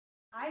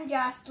I'm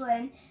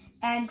Jocelyn,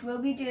 and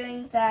we'll be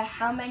doing the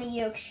how many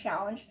yolks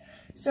challenge.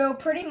 So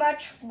pretty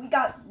much we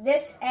got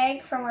this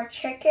egg from our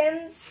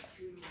chickens,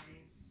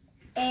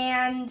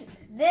 and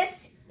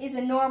this is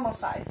a normal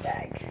sized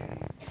egg.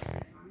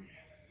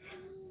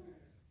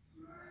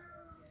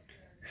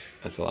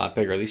 That's a lot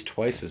bigger, at least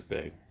twice as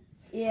big.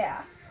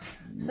 Yeah.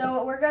 So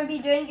what we're going to be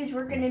doing is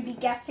we're going to be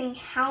guessing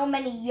how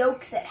many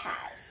yolks it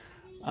has.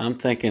 I'm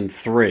thinking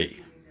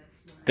 3.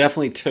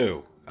 Definitely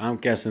 2. I'm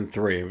guessing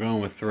 3. We're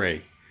going with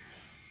 3.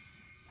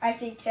 I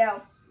see 2.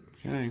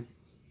 Okay.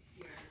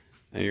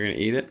 Now you're going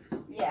to eat it?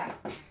 Yeah.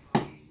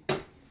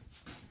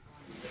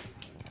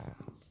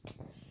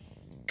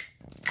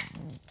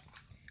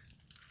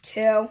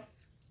 Two.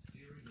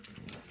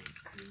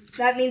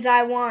 That means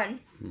I won.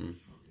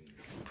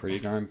 Pretty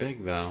darn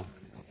big, though.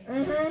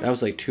 Mm-hmm. That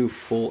was like 2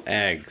 full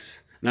eggs.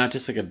 Not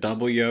just like a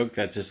double yolk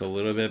that's just a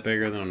little bit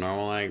bigger than a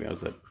normal egg. That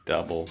was a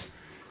double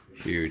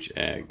huge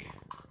egg.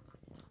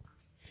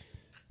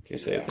 Okay,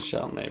 save the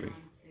shell maybe.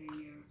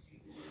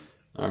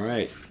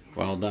 Alright,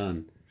 well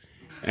done.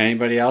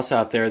 Anybody else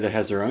out there that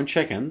has their own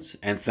chickens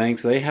and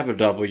thinks they have a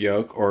double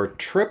yolk or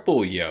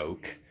triple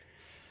yolk?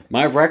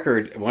 My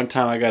record, one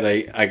time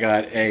I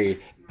got a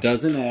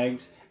dozen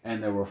eggs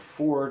and there were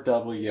 4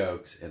 double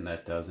yolks in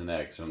that dozen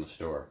eggs from the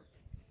store.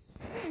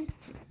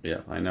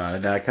 Yeah, I know.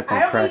 I kept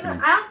on cracking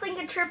them. I don't think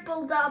a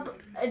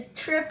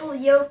triple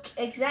yolk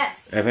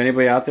exists. If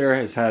anybody out there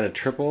has had a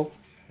triple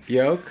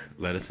yolk,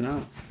 let us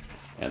know.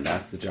 And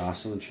that's the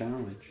Jocelyn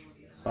challenge.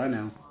 Bye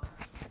now.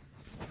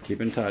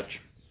 Keep in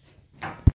touch.